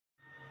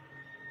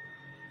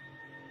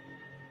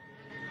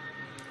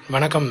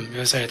வணக்கம்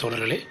விவசாய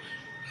தோழர்களே.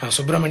 நான்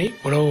சுப்பிரமணி,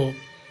 உழவு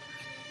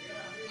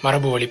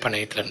மரபு வழி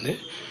பண்ணையத்திலிருந்து.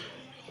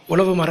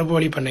 உழவு மரபு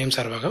வழி பண்ணையம்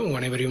சார்பாக உங்கள்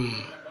அனைவரையும்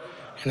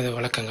எனது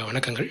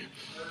வணக்கங்கள்.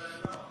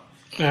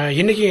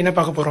 இன்றைக்கி என்ன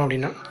பார்க்க போகிறோம்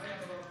அப்படின்னா,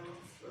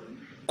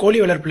 கோழி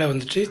வளர்ப்பில்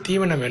வந்துட்டு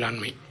தீவன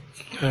மேலாண்மை.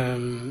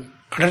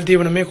 அடர்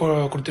தீவனமே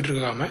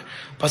கொடுத்துட்ருக்காம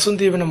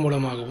பசுந்தீவனம்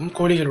மூலமாகவும்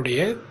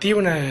கோழிகளுடைய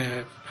தீவன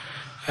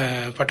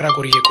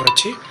பற்றாக்குறையை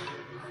குறைச்சி,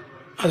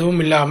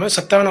 அதுவும் இல்லாமல்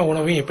சத்தான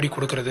உணவையும் எப்படி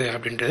கொடுக்கறது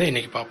அப்படின்றத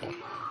இன்றைக்கி பார்ப்போம்.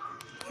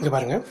 இங்கே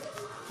பாருங்கள்,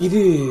 இது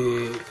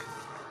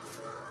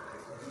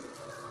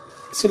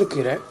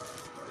சிறுக்கீரை.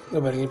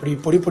 இங்கே பாருங்கள், இப்படி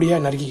பொடி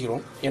பொடியாக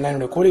நறுக்கிக்கிறோம். ஏன்னா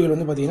என்னுடைய கோழிகள்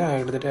வந்து பார்த்திங்கன்னா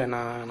கிட்டத்தட்ட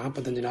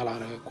 45 நாள்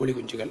ஆகிற கோழி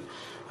குஞ்சுகள்.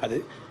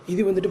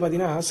 இது வந்துட்டு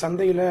பார்த்திங்கன்னா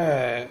சந்தையில்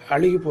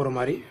அழுகி போகிற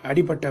மாதிரி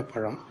அடிப்பட்ட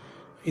பழம்.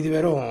 இது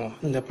வெறும்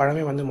இந்த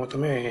பழமே வந்து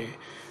மொத்தமே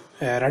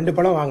 2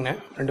 பழம் வாங்கினேன்.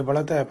 2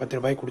 பழத்தை 10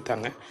 ரூபாய்க்கு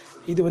கொடுத்தாங்க.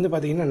 இது வந்து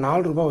பார்த்திங்கன்னா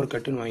 4 ரூபா ஒரு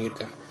கட்டுன்னு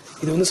வாங்கியிருக்கேன்.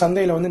 இது வந்து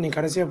சந்தையில் வந்து நீங்கள்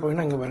கடைசியாக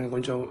போயின்னா இங்கே பாருங்கள்,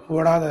 கொஞ்சம்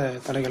ஓடாத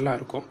தலைகள்லாம்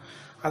இருக்கும்.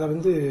 அதை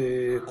வந்து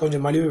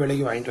கொஞ்சம் மலிவு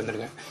விலைக்கு வாங்கிட்டு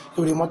வந்துடுங்க.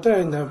 இதோடைய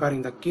மொத்தம் இந்த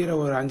பாருங்கள், இந்த கீரை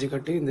ஒரு 5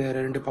 கட்டு, இந்த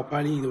 2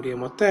 பப்பாளி, இதோடைய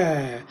மொத்த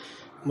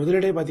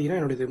முதலீடே பார்த்திங்கன்னா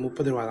என்னுடைய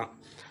 30 ரூபா தான்.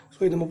 ஸோ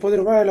இந்த 30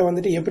 ரூபாயில்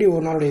வந்துட்டு எப்படி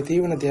ஒரு நாளுடைய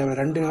தீவன தேவை,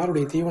 2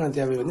 நாளுடைய தீவன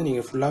தேவை வந்து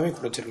நீங்கள் ஃபுல்லாகவே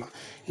குறைச்சிடலாம்.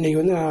 இன்றைக்கி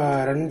வந்து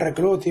 2.5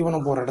 கிலோ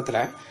தீவனம் போகிற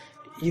இடத்துல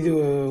இது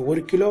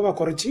 1 கிலோவாக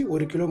குறைச்சி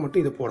 1 கிலோ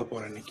மட்டும் இது போட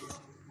போகிறேன் இன்றைக்கி.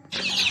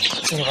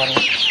 நீங்கள்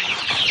பாருங்கள்,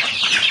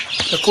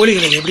 இந்த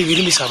கோழிகளை எப்படி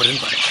விரும்பி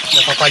சாப்பிடுதுன்னு பாருங்கள்.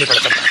 இந்த பப்பாளி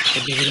பழத்தை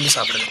எப்படி விரும்பி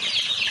சாப்பிடுது.